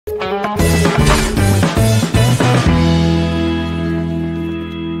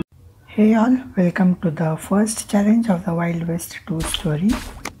Hey all, welcome to the first challenge of the Wild West 2 story.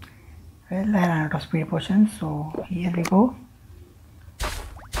 Well, I ran out of speed potions, so here we go.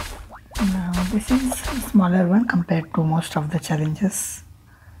 Now this is a smaller one compared to most of the challenges.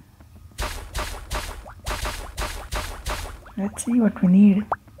 Let's see what we need.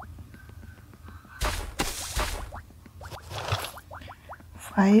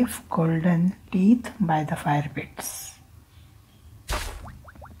 5 golden teeth by the fire pits.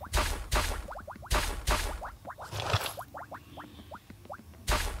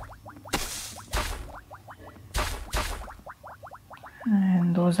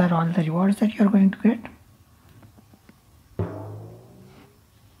 And those are all the rewards that you're going to get.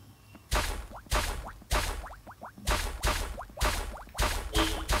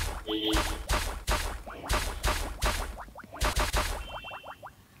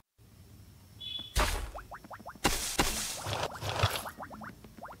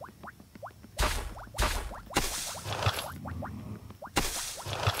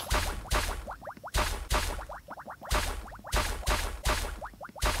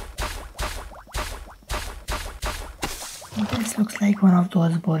 This looks like one of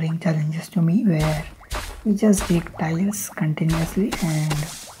those boring challenges to me where we just dig tiles continuously and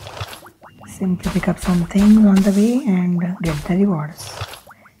simply pick up some things on the way and get the rewards.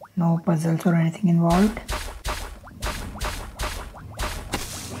 No puzzles or anything involved.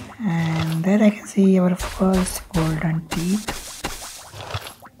 And there I can see our first golden teeth.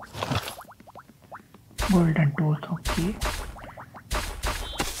 Golden tooth, okay.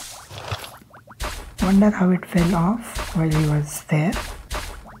 Wonder how it fell off while he was there.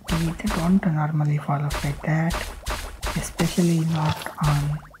 Teeth don't normally fall off like that, especially not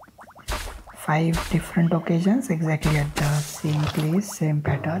on 5 different occasions exactly at the same place, same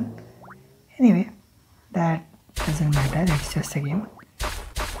pattern. Anyway, that doesn't matter, it's just a game.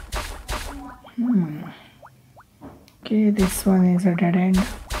 Okay, this one is a dead end.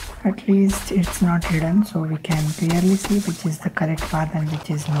 At least it's not hidden, so we can clearly see which is the correct path and which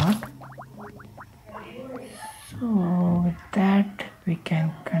is not. So with that we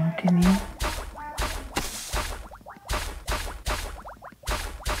can continue.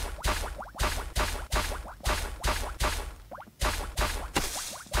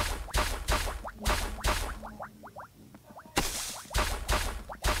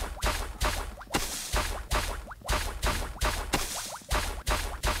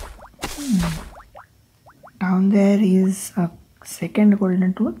 Down there is a second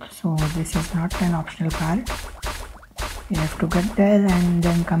golden tooth, so this is not an optional part. You have to get there and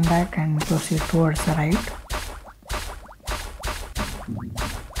then come back and proceed towards the right.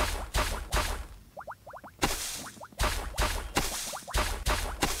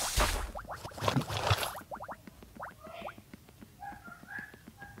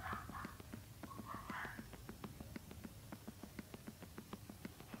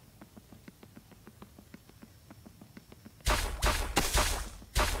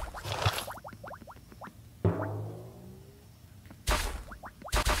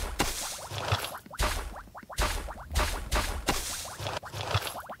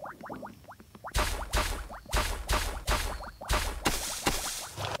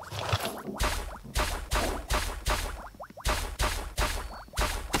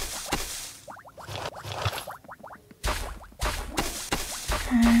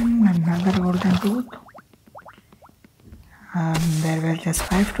 And another golden tooth. There were just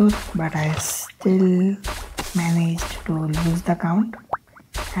 5 tooth, but I still managed to lose the count.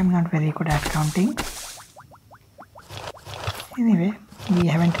 I'm not very good at counting. Anyway, we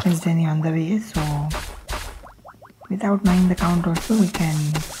haven't missed any on the way, so without knowing the count also we can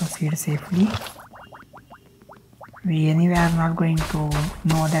proceed safely. We anyway are not going to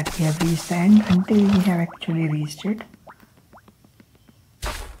know that we have reached the end until we have actually reached it.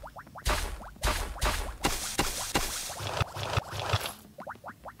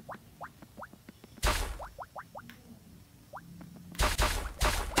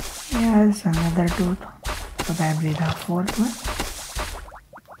 Here's another tooth, probably the 4th one.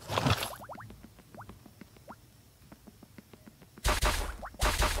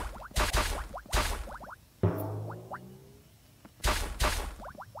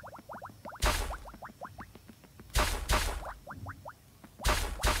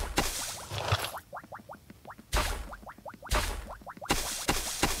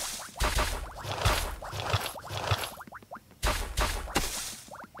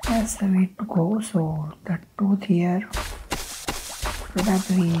 That's the way to go. So the tooth here,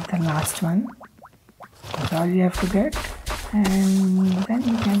 probably the last one. That's all you have to get, and then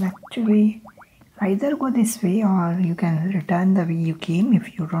you can actually Either go this way or you can return the way you came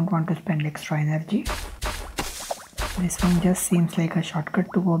if you don't want to spend extra energy. This one just seems like a shortcut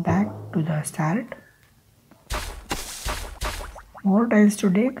to go back to the start. More tiles to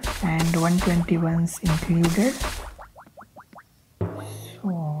dig and 121s included.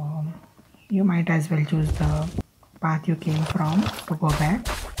 So you might as well choose the path you came from to go back.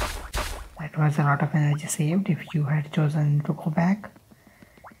 That was a lot of energy saved if you had chosen to go back.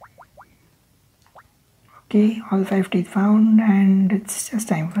 Okay, all 5 teeth found and it's just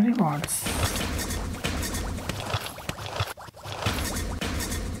time for rewards.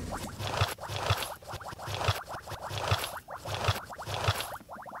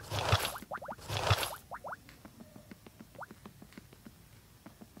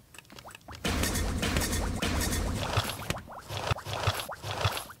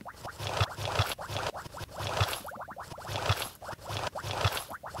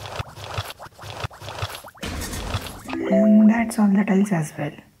 And that's all the tiles as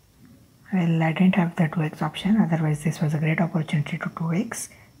well. Well, I didn't have the 2x option, otherwise this was a great opportunity to 2x,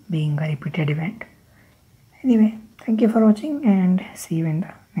 being a repeated event. Anyway, thank you for watching and see you in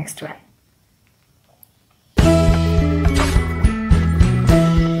the next one.